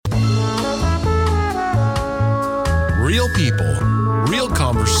Real people, real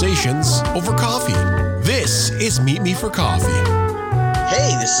conversations over coffee. This is Meet Me for Coffee.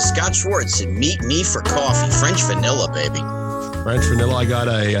 Hey, this is Scott Schwartz and Meet Me for Coffee. French vanilla, baby. French vanilla. I got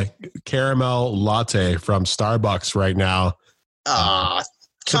a caramel latte from Starbucks right now. Come on.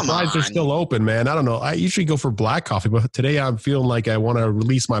 Surprised they're still open, man. I don't know. I usually go for black coffee, but today I'm feeling like I want to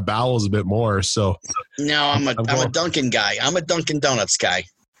release my bowels a bit more. So no, I'm a Dunkin' guy. I'm a Dunkin' Donuts guy.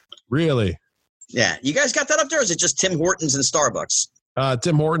 Really? Yeah. You guys got that up there? Or is it just Tim Hortons and Starbucks?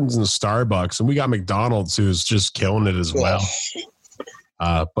 Tim Hortons and Starbucks, and we got McDonald's who's just killing it as well.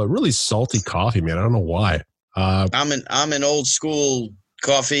 But really salty coffee, man. I don't know why. I'm an old school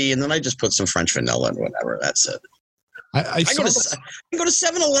coffee, and then I just put some French vanilla and whatever. That's it. I can go to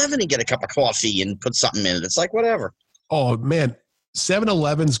 7-Eleven and get a cup of coffee and put something in it. It's like whatever. Oh man,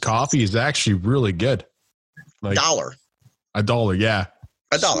 7-Eleven's coffee is actually really good. Like $1. $1, yeah.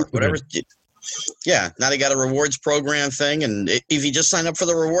 $1, whatever. Yeah. Now they got a rewards program thing, and if you just sign up for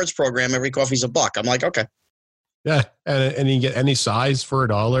the rewards program, every coffee's $1. I'm like, okay. Yeah, and you get any size for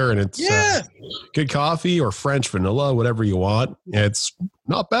 $1, and it's good coffee or French vanilla, whatever you want. It's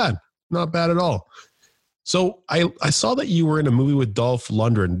not bad at all. So I saw that you were in a movie with Dolph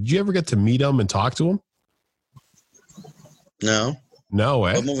Lundgren. Did you ever get to meet him and talk to him? No. No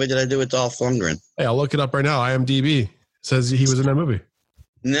way. What movie did I do with Dolph Lundgren? Hey, I'll look it up right now. IMDb says he was in that movie.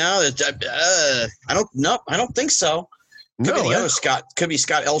 No, I don't think so. Could be the other Scott. Could be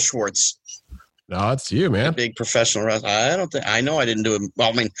Scott L. Schwartz. No, it's you, man. Big professional wrestler. I know I didn't do it. Well,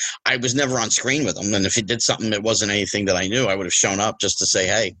 I mean, I was never on screen with him. And if he did something that wasn't anything that I knew, I would have shown up just to say,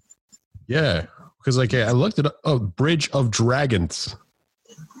 hey. Yeah. Because I looked it up. Oh, Bridge of Dragons.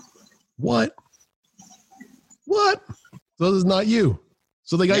 What? So this is not you.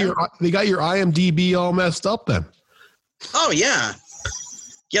 So they got your IMDb all messed up then. Oh yeah.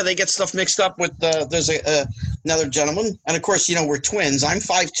 Yeah, they get stuff mixed up with there's another gentleman, and of course, we're twins. I'm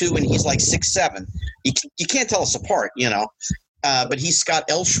 5'2" and he's like 6'7". You can't tell us apart, but he's Scott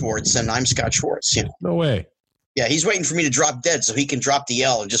L. Schwartz and I'm Scott Schwartz. No way. Yeah, he's waiting for me to drop dead so he can drop the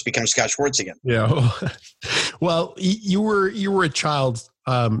L and just become Scott Schwartz again. Yeah. Well, you were a child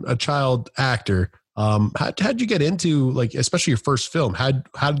actor. How'd you get into, like, especially your first film? How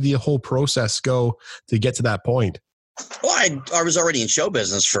did the whole process go to get to that point? Well, I was already in show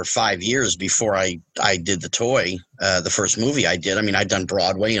business for 5 years before I did The Toy, the first movie I did. I mean, I'd done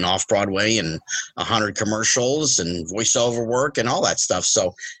Broadway and off-Broadway and 100 commercials and voiceover work and all that stuff.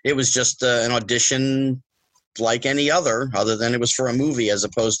 So it was just an audition like any other than it was for a movie as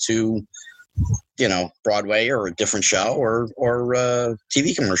opposed to, Broadway or a different show or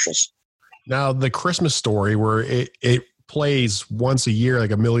TV commercials. Now, The Christmas Story, where it plays once a year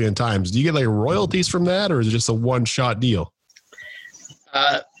like a million times, do you get like royalties from that, or is it just a one-shot deal?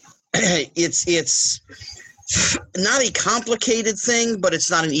 It's not a complicated thing, but it's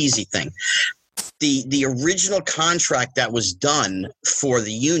not an easy thing. The original contract that was done for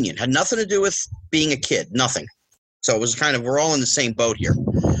the union had nothing to do with being a kid, nothing. So it was kind of, we're all in the same boat here.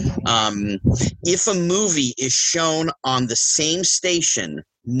 If a movie is shown on the same station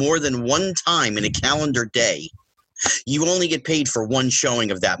more than one time in a calendar day, you only get paid for one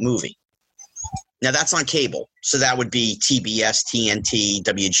showing of that movie. Now, that's on cable. So that would be TBS, TNT,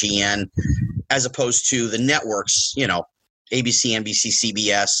 WGN, as opposed to the networks, ABC, NBC,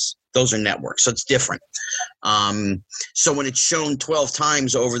 CBS. Those are networks. So it's different. So when it's shown 12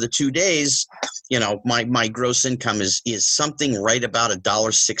 times over the 2 days, my gross income is something right about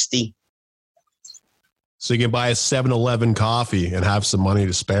 $1.60. So you can buy a 7-Eleven coffee and have some money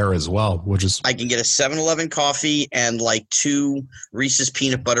to spare as well, which is... I can get a 7-Eleven coffee and like 2 Reese's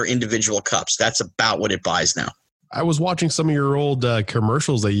peanut butter individual cups. That's about what it buys now. I was watching some of your old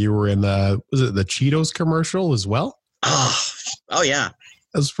commercials that you were in. Was it the Cheetos commercial as well? Oh yeah.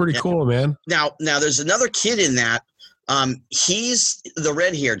 That's pretty cool, man. Now there's another kid in that. He's the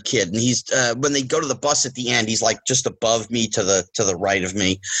red-haired kid, and he's when they go to the bus at the end, he's like just above me to the right of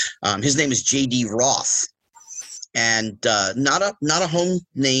me. His name is J.D. Roth, and not a home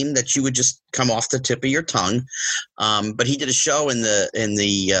name that you would just come off the tip of your tongue. But he did a show in the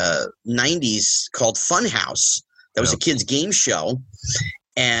 90s called Funhouse. That was a kids' game show,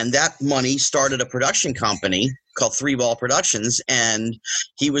 and that money started a production company called Three Ball Productions, and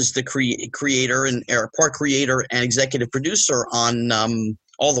he was the creator and part creator and executive producer on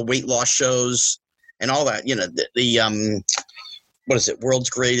all the weight loss shows and all that. The what is it, World's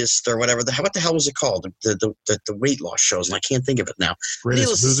Greatest or whatever. What the hell was it called? The weight loss shows, and I can't think of it now.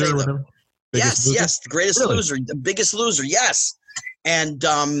 Greatest Loser. Yes, The Greatest Loser, The Biggest Loser. Yes, and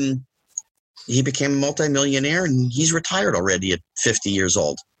he became a multimillionaire, and he's retired already at 50 years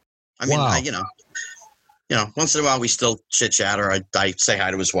old. I mean, wow. once in a while we still chit chat, or I say hi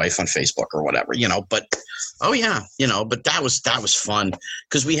to his wife on Facebook or whatever, but but that was fun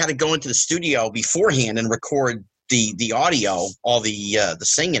because we had to go into the studio beforehand and record the audio, all the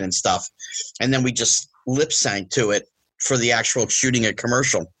singing and stuff. And then we just lip sync to it for the actual shooting a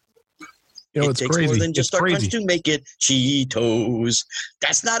commercial. It's takes crazy. More than just our crunch to make it Cheetos.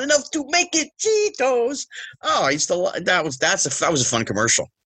 That's not enough to make it Cheetos. Oh, that was a fun commercial.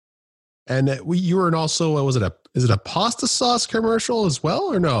 And you were in also, is it a pasta sauce commercial as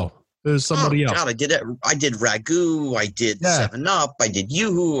well, or no? There's somebody else. God, I did it. I did Ragu. I did 7-Up. I did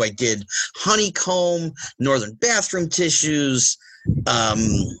Yoo-Hoo. I did Honeycomb, Northern Bathroom Tissues.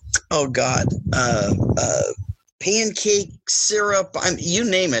 Pancake syrup. You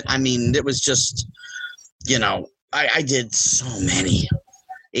name it. I mean, it was just, I did so many.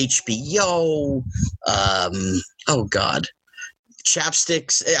 HBO.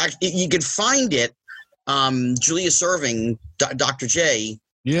 Chapsticks. You could find it. Julius Irving, Dr. J.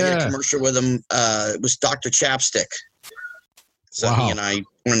 Yeah. I did a commercial with him. It was Dr. Chapstick. So wow. He and I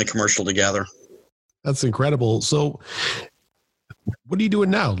were in the commercial together. That's incredible. So what are you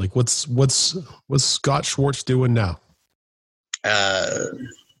doing now? Like what's Scott Schwartz doing now?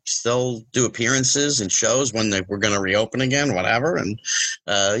 Still do appearances and shows when we're going to reopen again, whatever. And,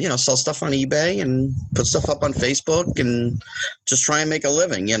 sell stuff on eBay and put stuff up on Facebook and just try and make a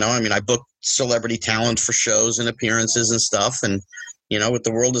living. I book celebrity talent for shows and appearances and stuff. And, with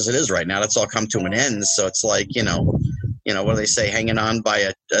the world as it is right now, that's all come to an end. So it's like, what do they say? Hanging on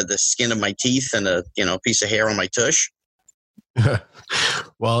by the skin of my teeth and a, piece of hair on my tush.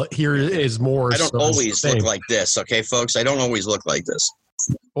 Well, here is more. I don't always look like this. Okay, folks, I don't always look like this.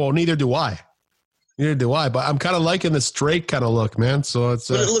 Well, neither do I. But I'm kind of liking the straight kind of look, man. So it's.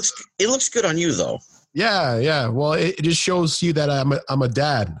 But it looks good on you, though. Yeah. Well, it just shows you that I'm a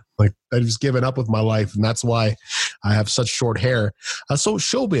dad. Like I've just given up with my life, and that's why I have such short hair. So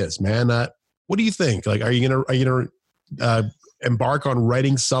showbiz, man. What do you think? Like, are you gonna embark on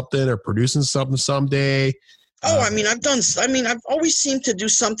writing something or producing something someday? I've always seemed to do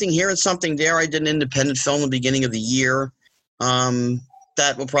something here and something there. I did an independent film at the beginning of the year.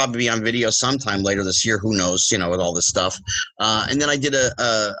 That will probably be on video sometime later this year. Who knows, with all this stuff. And then I did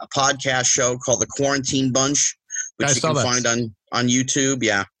a podcast show called The Quarantine Bunch, which you can find on YouTube.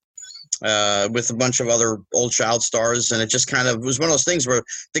 Yeah. With a bunch of other old child stars. And it just kind of was one of those things where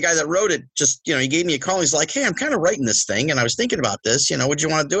the guy that wrote it just, he gave me a call. He's like, hey, I'm kind of writing this thing. And I was thinking about this, would you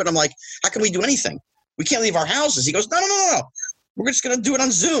want to do it? I'm like, how can we do anything? We can't leave our houses. He goes, no. We're just going to do it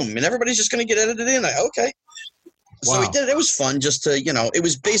on Zoom and everybody's just going to get edited in. Okay. Wow. So we did it. It was fun just to, it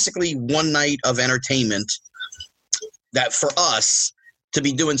was basically one night of entertainment that for us to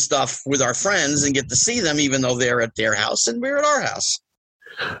be doing stuff with our friends and get to see them, even though they're at their house and we're at our house.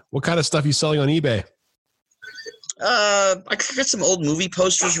 What kind of stuff are you selling on eBay? I got some old movie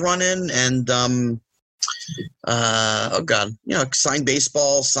posters running and, signed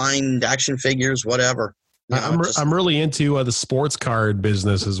baseball, signed action figures, whatever. I'm really into the sports card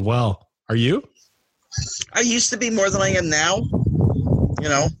business as well. Are you? I used to be more than I am now.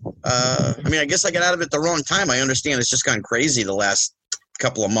 I guess I got out of it the wrong time. I understand it's just gone crazy the last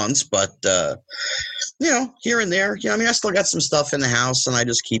couple of months, but here and there. I still got some stuff in the house, and I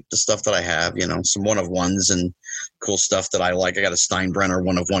just keep the stuff that I have. Some 1-of-1s and cool stuff that I like. I got a Steinbrenner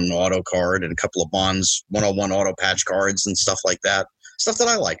 1-of-1 auto card and a couple of Bonds 1-of-1 auto patch cards and stuff like that. Stuff that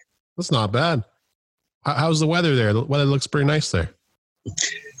I like. That's not bad. How's the weather there? The weather looks pretty nice there.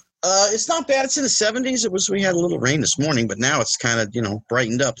 It's not bad. It's in the 70s. We had a little rain this morning, but now it's kind of,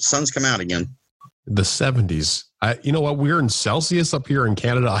 brightened up. The sun's come out again. The 70s. You know what? We're in Celsius up here in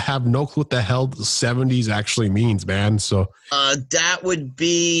Canada. I have no clue what the hell the 70s actually means, man. So that would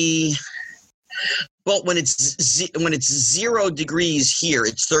be, well, when it's 0 degrees here,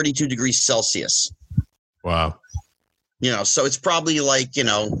 it's 32 degrees Celsius. Wow. So it's probably like,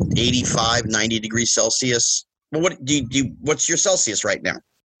 85, 90 degrees Celsius. Well, what's your Celsius right now?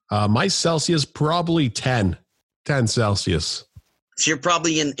 My Celsius probably 10 Celsius. So you're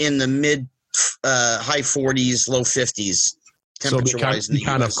probably in the mid high 40s, low 50s temperature wise. So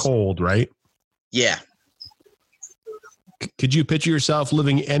kind of cold, right? Yeah. Could you picture yourself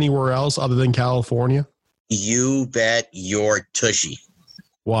living anywhere else other than California? You bet your tushy.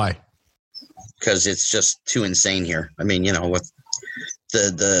 Why? Because it's just too insane here. I mean, with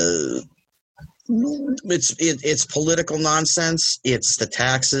it's political nonsense. It's the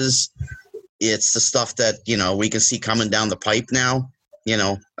taxes. It's the stuff that, we can see coming down the pipe now.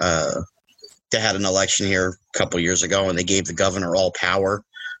 They had an election here a couple years ago, and they gave the governor all power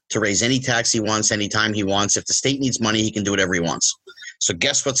to raise any tax he wants, anytime he wants. If the state needs money, he can do whatever he wants. So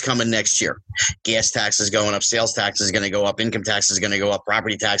guess what's coming next year? Gas tax is going up. Sales tax is going to go up. Income tax is going to go up.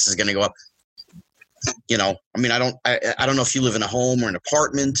 Property tax is going to go up. I don't know if you live in a home or an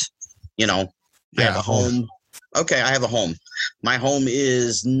apartment. I have a home. Okay, I have a home. My home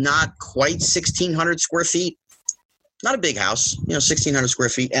is not quite 1,600 square feet. Not a big house, 1,600 square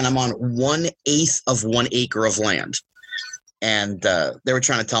feet. And I'm on 1/8 of 1 acre of land. And they were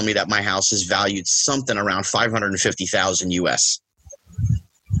trying to tell me that my house is valued something around $550,000 US.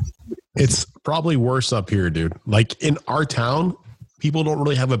 It's probably worse up here, dude. Like in our town, people don't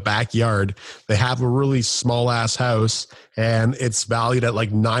really have a backyard. They have a really small ass house, and it's valued at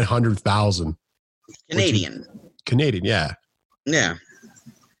like 900,000 Canadian. Canadian, yeah. Yeah.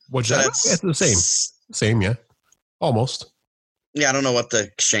 Which it's the same. Same, yeah. Almost. Yeah, I don't know what the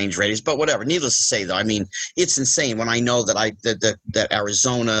exchange rate is, but whatever. Needless to say, though, I mean, it's insane when I know that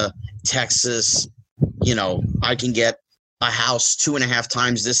Arizona, Texas, I can get a house 2.5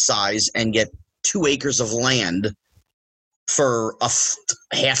 times this size and get 2 acres of land for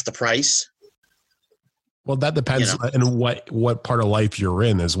half the price. Well, that depends on what part of life you're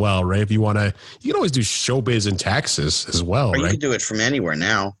in as well, right? If you want to, you can always do showbiz in Texas as well, right? You can do it from anywhere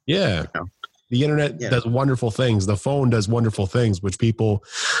now. Yeah. The internet does wonderful things. The phone does wonderful things, which people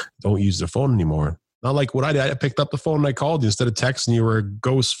don't use their phone anymore. Not like what I did. I picked up the phone and I called you instead of texting you, or a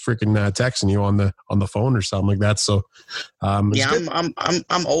ghost freaking texting you on the phone or something like that. So, I'm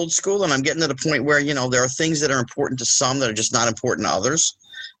old school, and I'm getting to the point where there are things that are important to some that are just not important to others.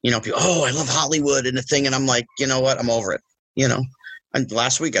 People, I love Hollywood and the thing, and I'm like, you know what? I'm over it. And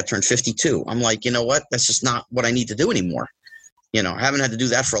last week I turned 52. I'm like, you know what? That's just not what I need to do anymore. I haven't had to do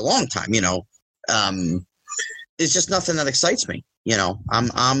that for a long time. It's just nothing that excites me.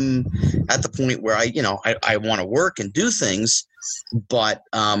 I'm at the point where I want to work and do things, but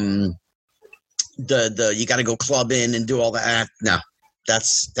you got to go club in and do all that. No,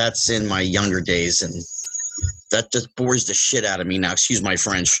 that's in my younger days, and that just bores the shit out of me now. Excuse my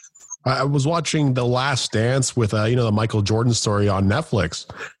French. I was watching The Last Dance with the Michael Jordan story on Netflix.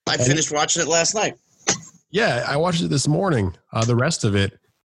 I finished watching it last night. Yeah, I watched it this morning. The rest of it,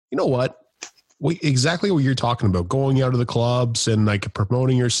 you know what? Exactly what you're talking about, going out of the clubs and like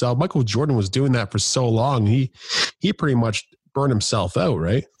promoting yourself. Michael Jordan was doing that for so long. He pretty much burned himself out,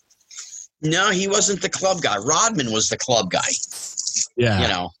 right? No, he wasn't the club guy. Rodman was the club guy.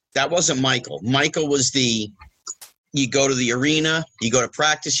 Yeah. That wasn't Michael. Michael was you go to the arena, you go to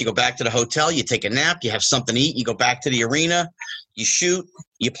practice, you go back to the hotel, you take a nap, you have something to eat, you go back to the arena, you shoot,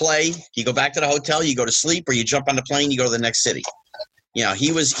 you play, you go back to the hotel, you go to sleep, or you jump on the plane, you go to the next city.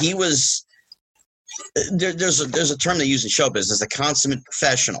 He was there's a term they use in show business, a consummate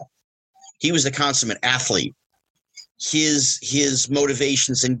professional. He was the consummate athlete. His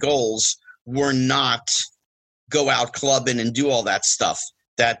motivations and goals were not go out clubbing and do all that stuff.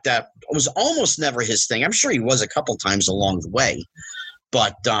 That was almost never his thing. I'm sure he was a couple times along the way,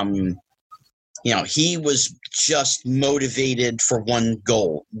 but he was just motivated for one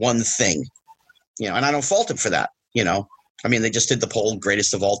goal, one thing. And I don't fault him for that. I mean, they just did the poll,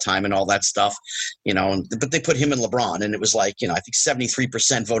 greatest of all time and all that stuff, but they put him and LeBron, and it was like, I think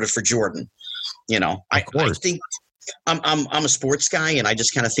 73% voted for Jordan. I think I'm a sports guy, and I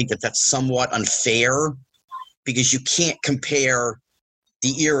just kind of think that that's somewhat unfair, because you can't compare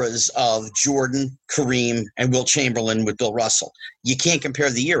the eras of Jordan, Kareem, and Wilt Chamberlain with Bill Russell. You can't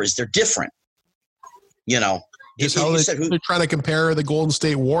compare the eras. They're different. They're trying to compare the Golden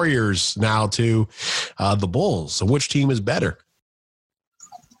State Warriors now to the Bulls. So which team is better?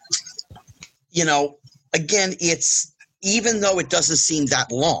 Again, it's, even though it doesn't seem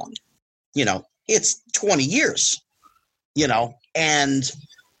that long, it's 20 years, and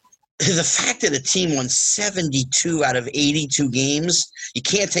the fact that a team won 72 out of 82 games, you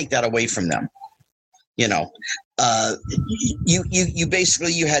can't take that away from them. You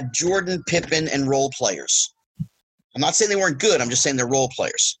basically, you had Jordan, Pippen, and role players. I'm not saying they weren't good. I'm just saying they're role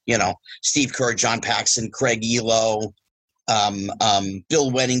players. Steve Kerr, John Paxson, Craig Elo,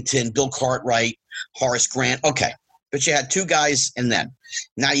 Bill Weddington, Bill Cartwright, Horace Grant. Okay. But you had two guys, and then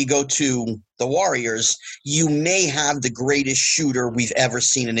now you go to the Warriors. You may have the greatest shooter we've ever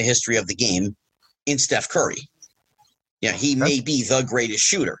seen in the history of the game in Steph Curry. He may be the greatest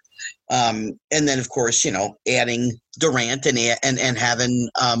shooter. And then, of course, adding Durant and having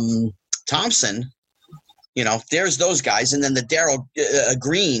Thompson. There's those guys. And then the Darryl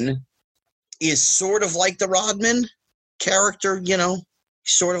Green is sort of like the Rodman character,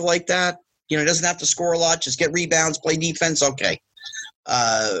 sort of like that. Doesn't have to score a lot, just get rebounds, play defense. Okay.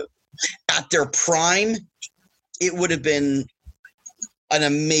 At their prime, it would have been an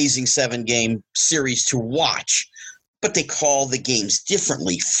amazing 7-game series to watch. but they call the games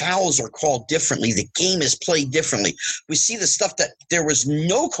differently. Fouls are called differently. The game is played differently. We see the stuff that there was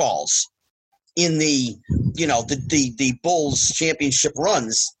no calls in the Bulls championship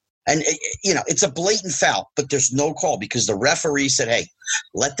runs. And, it's a blatant foul, but there's no call because the referee said, hey,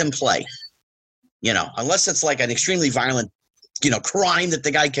 let them play. Unless it's like an extremely violent, crime that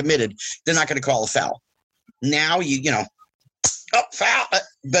the guy committed, they're not going to call a foul. Now foul,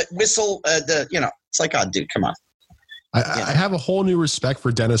 but whistle, it's like, oh, dude, come on. I have a whole new respect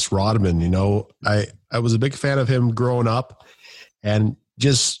for Dennis Rodman. I was a big fan of him growing up and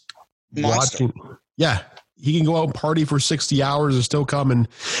just Monster. watching. Yeah. He can go out and party for 60 hours and still come and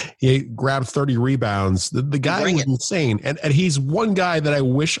he grab 30 rebounds. The guy was insane. And he's one guy that I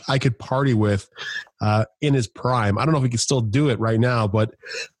wish I could party with in his prime. I don't know if he can still do it right now, but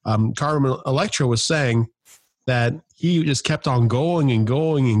Carmen Electra was saying that he just kept on going and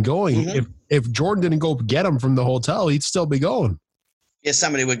going and going. Mm-hmm. If Jordan didn't go get him from the hotel, he'd still be going. Yeah,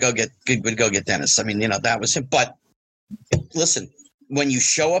 somebody would go get Dennis. I mean, that was him. But listen, when you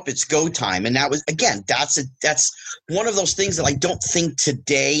show up, it's go time. And that was, again, that's one of those things that I don't think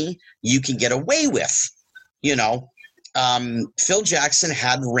today you can get away with. Phil Jackson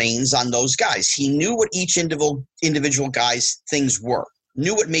had reins on those guys. He knew what each individual guy's things were,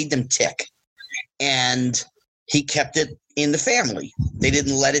 knew what made them tick. And he kept it in the family. They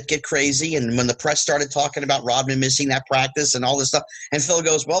didn't let it get crazy. And when the press started talking about Rodman missing that practice and all this stuff, and Phil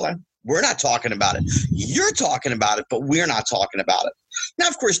goes, well, then we're not talking about it. You're talking about it, but we're not talking about it. Now,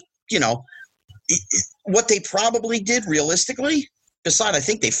 of course, what they probably did realistically, besides, I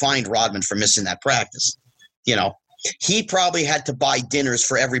think they fined Rodman for missing that practice. He probably had to buy dinners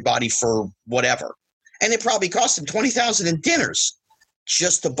for everybody for whatever. And it probably cost him $20,000 in dinners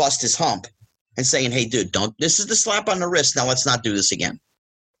just to bust his hump and saying, hey, dude, this is the slap on the wrist. Now let's not do this again.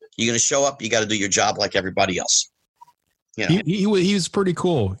 You're going to show up. You got to do your job like everybody else. He was pretty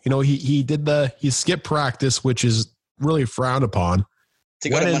cool. He skipped practice, which is really frowned upon. To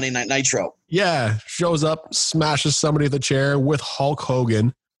go to Monday Night Nitro. Yeah. Shows up, smashes somebody with a chair with Hulk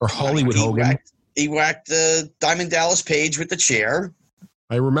Hogan or Hollywood Hogan. He whacked Diamond Dallas Page with the chair.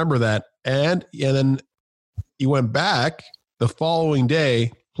 I remember that. And then he went back the following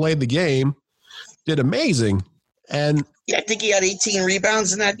day, played the game, did amazing. And yeah, I think he had 18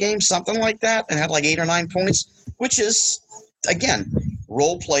 rebounds in that game, something like that, and had like 8 or 9 points, which is, again,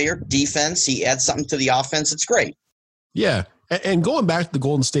 role player, defense. He adds something to the offense. It's great. Yeah. And going back to the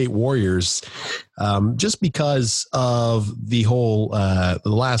Golden State Warriors, just because of the whole,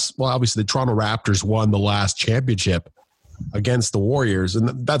 obviously the Toronto Raptors won the last championship against the Warriors,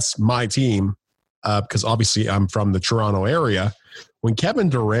 and that's my team because obviously I'm from the Toronto area. When Kevin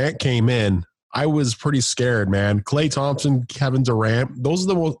Durant came in, I was pretty scared, man. Klay Thompson, Kevin Durant, those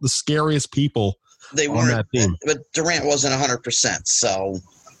are the scariest people on that team. But Durant wasn't 100%, so,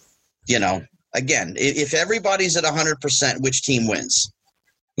 again, if everybody's at 100%, which team wins?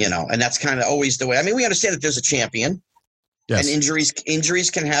 And that's kind of always the way. I mean, we understand that there's a champion, yes, and injuries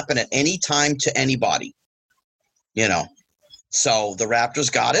can happen at any time to anybody. So the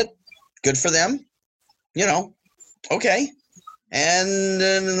Raptors got it. Good for them. Okay. And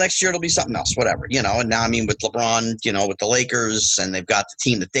then the next year it'll be something else, whatever. And now, I mean, with LeBron, with the Lakers, and they've got the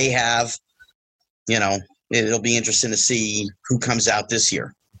team that they have, it'll be interesting to see who comes out this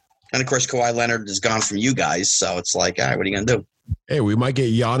year. And, of course, Kawhi Leonard is gone from you guys, so it's like, all right, what are you going to do? Hey, we might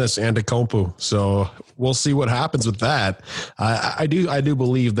get Giannis Antetokounmpo, so we'll see what happens with that. I do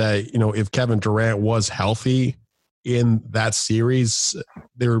believe that, if Kevin Durant was healthy in that series,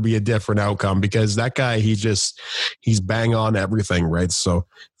 there would be a different outcome because that guy, he's bang on everything, right? So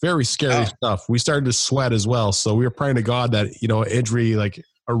very scary stuff. We started to sweat as well, so we were praying to God that, injury like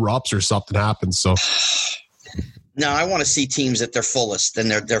erupts or something happens, so... Now, I want to see teams at their fullest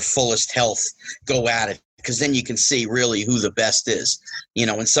and their fullest health go at it because then you can see really who the best is.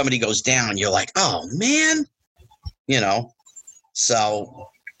 When somebody goes down, you're like, oh, man. So,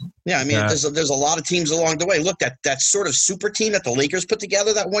 yeah, I mean, there's a lot of teams along the way. Look, that sort of super team that the Lakers put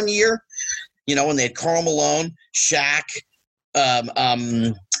together that one year, when they had Karl Malone, Shaq,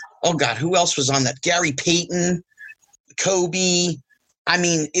 oh, God, who else was on that? Gary Payton, Kobe. I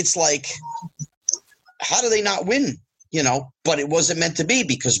mean, it's like – how do they not win? But it wasn't meant to be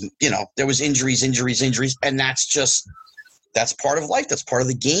because, there was injuries. And that's part of life. That's part of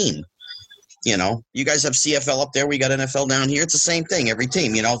the game. You guys have CFL up there. We got NFL down here. It's the same thing. Every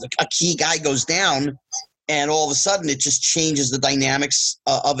team, a key guy goes down and all of a sudden it just changes the dynamics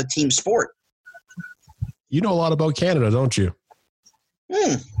of a team sport. You know a lot about Canada, don't you?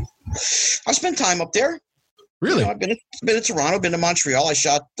 I spent time up there. Really? I've been to Toronto, been to Montreal. I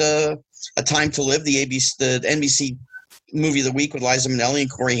shot A Time to Live, the NBC movie of the week with Liza Minnelli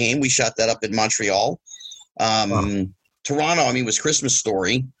and Corey Haim. We shot that up in Montreal. Toronto, was Christmas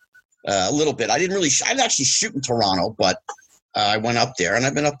Story. A little bit. I didn't actually shoot in Toronto, but I went up there, and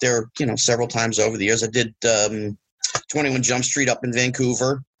I've been up there, several times over the years. I did 21 Jump Street up in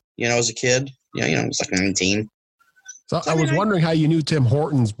Vancouver, as a kid. I was like 19. So I was wondering how you knew Tim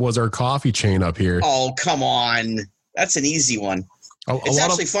Hortons was our coffee chain up here. Oh, come on. That's an easy one. It's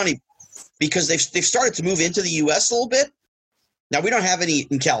actually funny because they've started to move into the U.S. a little bit. Now, we don't have any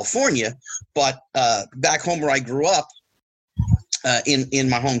in California, but back home where I grew up, in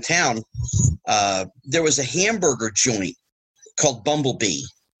my hometown, there was a hamburger joint called Bumblebee.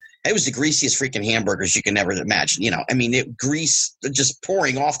 It was the greasiest freaking hamburgers you can ever imagine. Grease just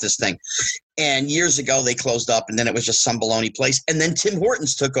pouring off this thing. And years ago, they closed up, and then it was just some baloney place. And then Tim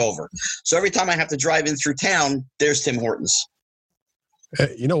Hortons took over. So every time I have to drive in through town, there's Tim Hortons.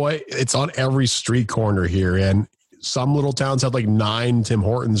 You know what? It's on every street corner here, and some little towns have like 9 Tim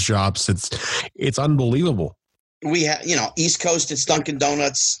Hortons shops. It's unbelievable. We have, East Coast, it's Dunkin'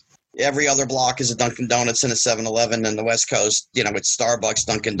 Donuts. Every other block is a Dunkin' Donuts and a 7-Eleven. And the West Coast, it's Starbucks,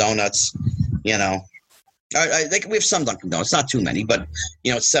 Dunkin' Donuts. I think we have some Dunkin' Donuts, not too many, but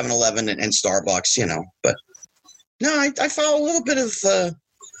it's 7-Eleven and Starbucks. But no, I follow a little bit of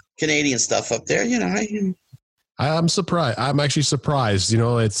Canadian stuff up there. I'm surprised. I'm actually surprised.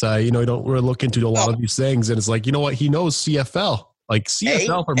 It's you don't really look into a lot of these things, and it's like, you know what? He knows CFL. Like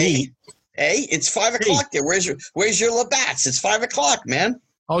CFL for me. Hey, it's 5 o'clock there. Where's your Labatt's? It's 5 o'clock, man.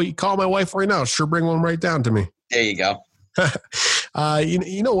 Oh, you call my wife right now. She'll bring one right down to me. There you go.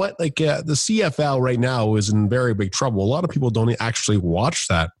 You know what? Like the CFL right now is in very big trouble. A lot of people don't actually watch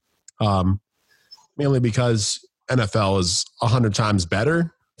that, mainly because NFL is 100 times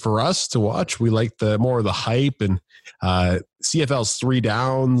better for us to watch. We like the more of the hype, and CFL's 3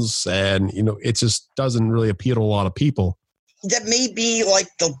 downs, and it just doesn't really appeal to a lot of people. That may be like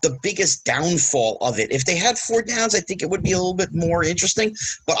the biggest downfall of it. If they had 4 downs, I think it would be a little bit more interesting.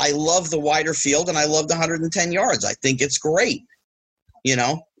 But I love the wider field, and I love the 110 yards. I think it's great.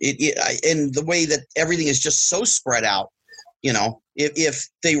 And the way that everything is just so spread out. If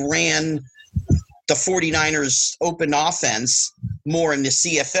they ran the 49ers open offense more in the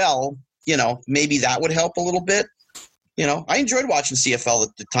CFL, maybe that would help a little bit. I enjoyed watching CFL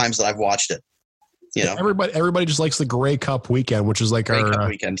at the times that I've watched it. Everybody just likes the Grey Cup weekend, which is like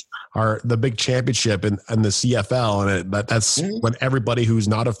the big championship in the CFL, and that's when everybody who's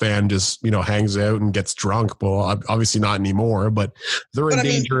not a fan just hangs out and gets drunk. Well, obviously not anymore, but they're in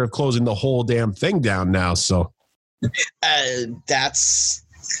danger of closing the whole damn thing down now. So that's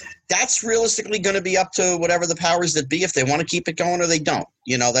realistically going to be up to whatever the powers that be if they want to keep it going or they don't.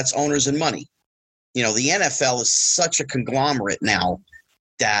 That's owners and money. The NFL is such a conglomerate now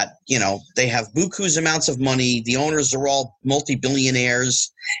that, they have buku's amounts of money. The owners are all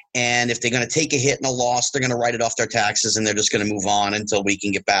multi-billionaires. And if they're going to take a hit and a loss, they're going to write it off their taxes, and they're just going to move on until we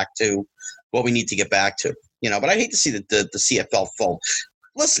can get back to what we need to get back to. But I hate to see the CFL fold.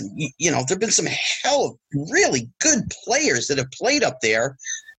 Listen, there've been some really good players that have played up there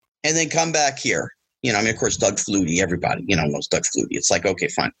and then come back here. Of course, Doug Flutie, everybody, knows Doug Flutie. It's like, okay,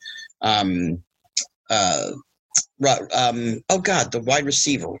 fine. The wide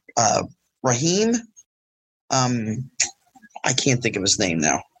receiver, Raheem. I can't think of his name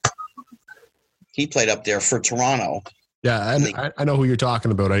now. He played up there for Toronto. Yeah, I know who you're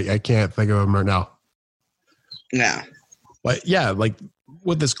talking about. I can't think of him right now. Yeah. But yeah, like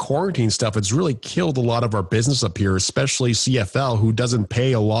with this quarantine stuff, it's really killed a lot of our business up here, especially CFL, who doesn't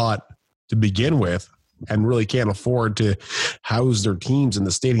pay a lot to begin with and really can't afford to house their teams in the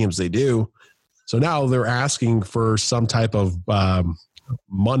stadiums they do. So now they're asking for some type of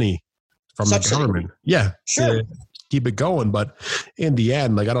money from Subsidy. The government. Yeah. Sure. To keep it going. But in the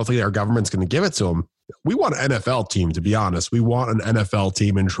end, I don't think our government's going to give it to them. We want an NFL team, to be honest. We want an NFL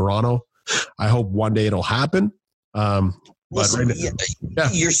team in Toronto. I hope one day it'll happen. Listen, right now,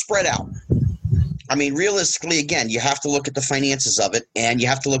 you're spread out. Realistically, again, you have to look at the finances of it, and you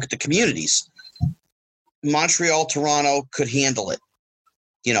have to look at the communities. Montreal, Toronto could handle it.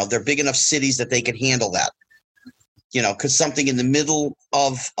 They're big enough cities that they could handle that. Could something in the middle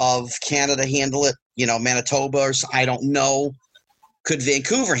of Canada handle it? Manitoba, or I don't know. Could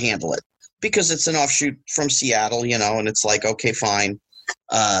Vancouver handle it? Because it's an offshoot from Seattle, and it's like, okay, fine.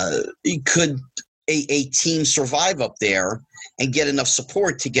 Could a team survive up there and get enough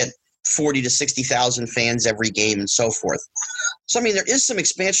support to get 40 to 60,000 fans every game and so forth? So, there is some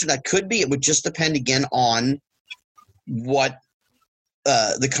expansion that could be. It would just depend, again, on what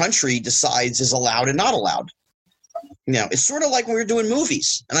the country decides is allowed and not allowed. It's sort of like when we were doing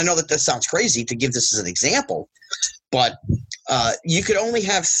movies. And I know that sounds crazy to give this as an example, But you could only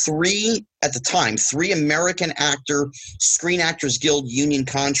have three American Screen Actors Guild union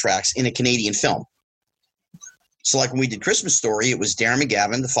contracts in a Canadian film. So like when we did Christmas Story, it was Darren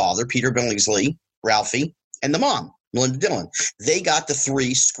McGavin, the father, Peter Billingsley, Ralphie, and the mom, Melinda Dillon. They got the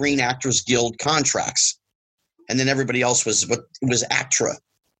 3 Screen Actors Guild contracts. And then everybody else was ACTRA,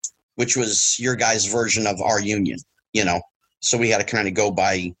 which was your guys' version of our union, you know. So we had to kind of go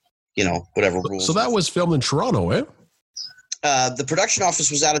by, you know, whatever rules. So that was filmed in Toronto, eh? The production office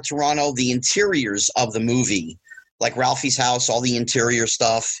was out of Toronto. The interiors of the movie, like Ralphie's house, all the interior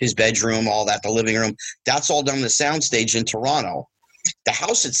stuff, his bedroom, all that, the living room, that's all done on the soundstage in Toronto. The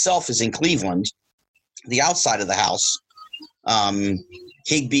house itself is in Cleveland, the outside of the house.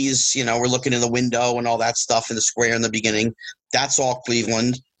 Higbee's, you know, we're looking in the window and all that stuff in the square in the beginning. That's all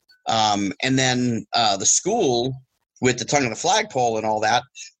Cleveland. And then the school with the tongue of the flagpole and all that,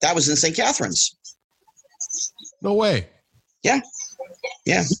 that was in St. Catharines. No way. Yeah.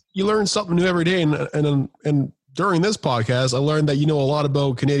 Yeah. You learn something new every day. And during this podcast, I learned that you know a lot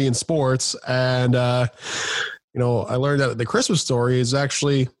about Canadian sports. And, you know, I learned that the Christmas Story is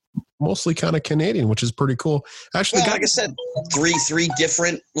actually mostly kind of Canadian, which is pretty cool. Actually, well, like I said, three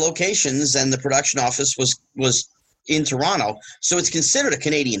different locations, and the production office was in Toronto. So it's considered a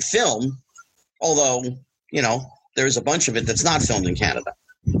Canadian film, although, you know, there's a bunch of it that's not filmed in Canada.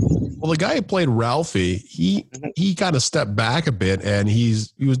 Well, the guy who played Ralphie, he kind of stepped back a bit, and he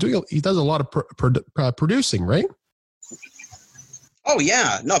does a lot of producing, right? Oh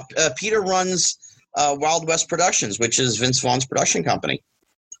yeah, no. Peter runs Wild West Productions, which is Vince Vaughn's production company.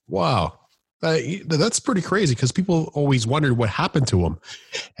 Wow, that's pretty crazy because people always wondered what happened to him,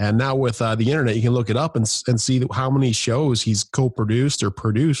 and now with the internet, you can look it up and see how many shows he's co-produced or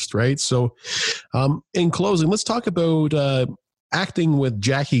produced, right? So, in closing, let's talk about acting with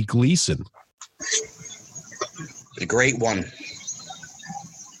Jackie Gleason. The great one.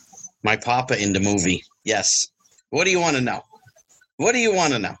 My papa in the movie. Yes. What do you want to know? What do you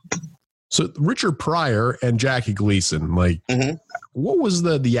want to know? So Richard Pryor and Jackie Gleason, like, what was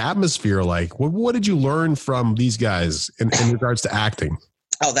the atmosphere like? What did you learn from these guys in regards to acting?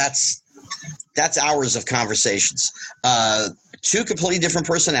 Oh, that's hours of conversations. 2 completely different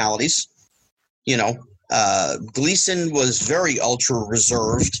personalities, you know. Gleason was very ultra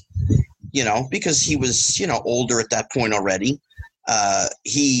reserved, you know, because he was, you know, older at that point already.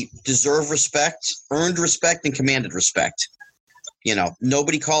 He deserved respect, earned respect, and commanded respect. You know,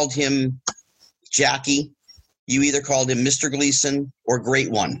 nobody called him Jackie. You either called him Mr. Gleason or Great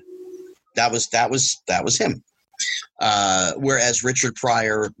One. That was him. Whereas Richard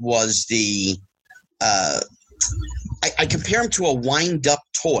Pryor was the I compare him to a wind-up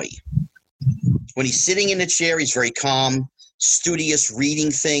toy. When he's sitting in a chair, he's very calm, studious, reading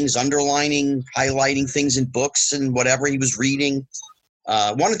things, underlining, highlighting things in books and whatever he was reading.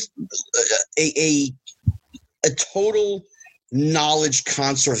 Wanted a total knowledge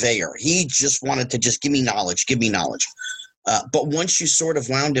conservator. He just wanted to just give me knowledge. But once you sort of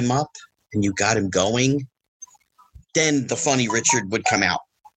wound him up and you got him going, then the funny Richard would come out,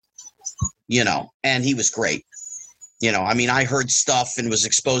 you know, and he was great. You know, I mean, I heard stuff and was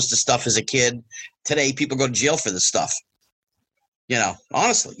exposed to stuff as a kid. Today, people go to jail for this stuff. You know,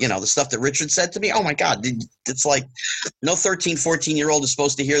 honestly, you know, the stuff that Richard said to me, oh, my God, it's like no 13, 14-year-old is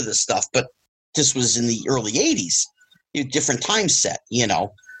supposed to hear this stuff. But this was in the early 80s, different time set, you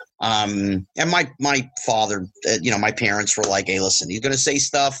know. And my father, you know, my parents were like, hey, listen, he's going to say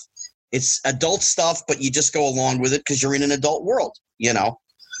stuff. It's adult stuff, but you just go along with it because you're in an adult world, you know.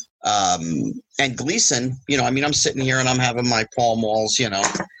 And Gleason, you know, I mean, I'm sitting here and I'm having my Pall Malls, you know,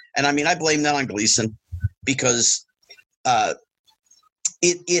 and I mean, I blame that on Gleason because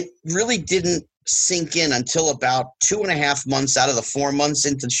it really didn't sink in until about 2.5 months out of the 4 months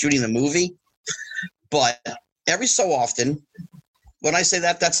into shooting the movie. But every so often, when I say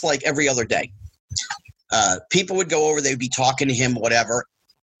that, that's like every other day. People would go over, they would be talking to him, whatever.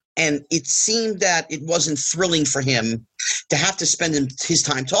 And it seemed that it wasn't thrilling for him to have to spend his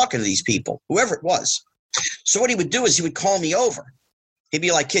time talking to these people, whoever it was. So what he would do is he would call me over. He'd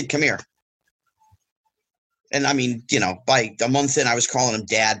be like, kid, come here. And I mean, you know, by a month in, I was calling him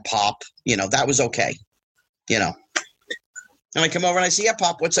Dad, Pop. You know, that was okay. You know. And I come over and I say, yeah,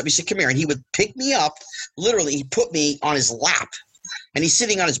 Pop, what's up? He said, come here. And he would pick me up. Literally, he put me on his lap. And he's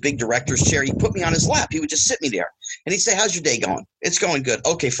sitting on his big director's chair. He put me on his lap. He would just sit me there. And he'd say, how's your day going? It's going good.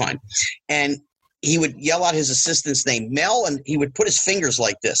 Okay, fine. And he would yell out his assistant's name, Mel, and he would put his fingers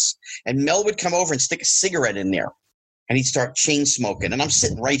like this. And Mel would come over and stick a cigarette in there. And he'd start chain smoking. And I'm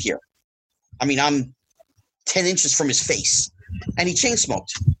sitting right here. I mean, I'm 10 inches from his face. And he chain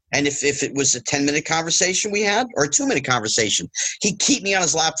smoked. And if it was a 10-minute conversation we had or a 2-minute conversation, he'd keep me on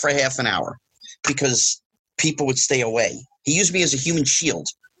his lap for half an hour because people would stay away. He used me as a human shield.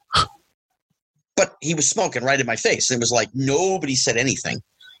 But he was smoking right in my face. It was like nobody said anything,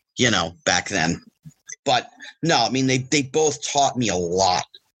 back then. But no, I mean, they both taught me a lot.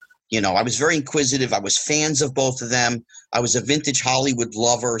 I was very inquisitive. I was fans of both of them. I was a vintage Hollywood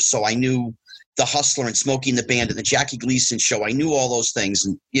lover, so I knew The Hustler and Smokey and the Bandit, the Jackie Gleason show. I knew all those things,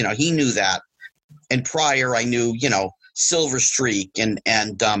 and he knew that. And prior, I knew Silver Streak and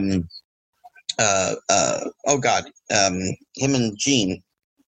him and Gene.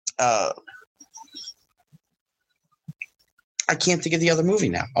 I can't think of the other movie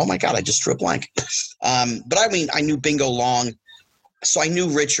now. Oh my God, I just drew a blank. But I mean, I knew Bingo Long, so I knew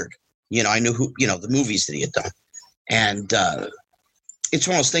Richard. I knew who, the movies that he had done, and it's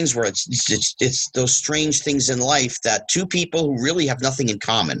one of those things where it's those strange things in life that two people who really have nothing in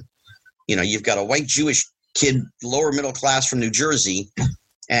common. You've got a white Jewish kid, lower middle class from New Jersey,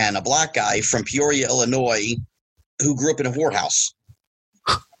 and a black guy from Peoria, Illinois, who grew up in a whorehouse.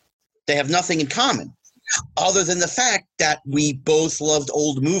 They have nothing in common, other than the fact that we both loved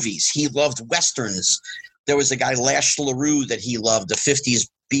old movies. He loved Westerns. There was a guy, Lash LaRue, that he loved, the 50s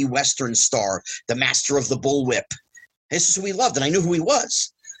B Western star, the master of the bullwhip. This is who he loved, and I knew who he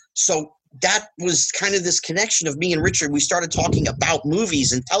was. So that was kind of this connection of me and Richard. We started talking about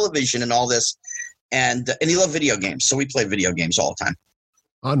movies and television and all this, and he loved video games, so we played video games all the time.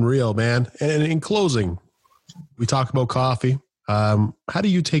 Unreal, man. And in closing, we talk about coffee. How do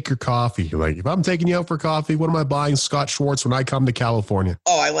you take your coffee? Like, if I'm taking you out for coffee, what am I buying? Scott Schwartz when I come to California?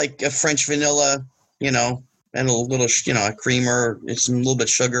 Oh, I like a French vanilla, and a little, a creamer. It's a little bit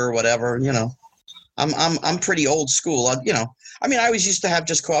sugar or whatever. I'm pretty old school. I always used to have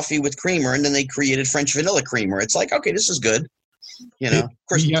just coffee with creamer, and then they created French vanilla creamer. It's like, okay, this is good. Of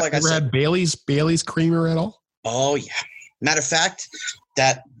course, like I said, had Bailey's creamer at all? Oh yeah. Matter of fact,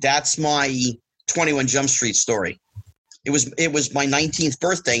 that's my 21 Jump Street story. It was my 19th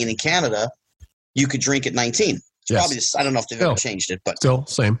birthday, and in Canada, you could drink at 19. It's probably this, I don't know if they've ever changed it, but still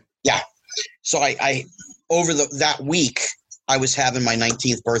same. Yeah. So I over that week, I was having my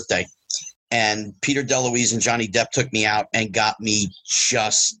 19th birthday, and Peter DeLuise and Johnny Depp took me out and got me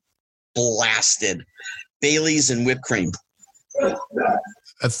just blasted. Bailey's and whipped cream.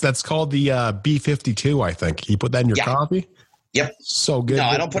 That's called the B52, I think. You put that in your coffee? Yep. So good. No,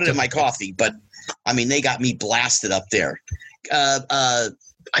 I don't put it in my coffee, but I mean, they got me blasted up there. I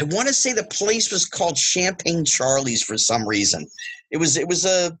want to say the place was called Champagne Charlie's for some reason. It was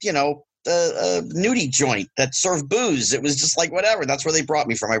a nudie joint that served booze. It was just like whatever. That's where they brought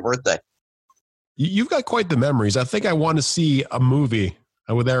me for my birthday. You've got quite the memories. I think I want to see a movie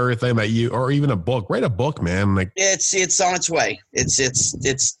with everything that you, or even a book. Write a book, man. Like it's on its way.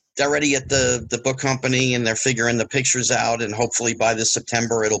 It's already at the book company, and they're figuring the pictures out, and hopefully by this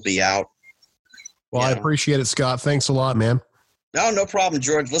September it'll be out. Well, I appreciate it, Scott. Thanks a lot, man. No problem,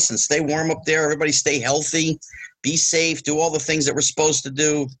 George. Listen, stay warm up there. Everybody stay healthy, be safe, do all the things that we're supposed to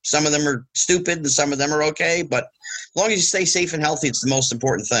do. Some of them are stupid and some of them are okay, but as long as you stay safe and healthy, it's the most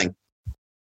important thing.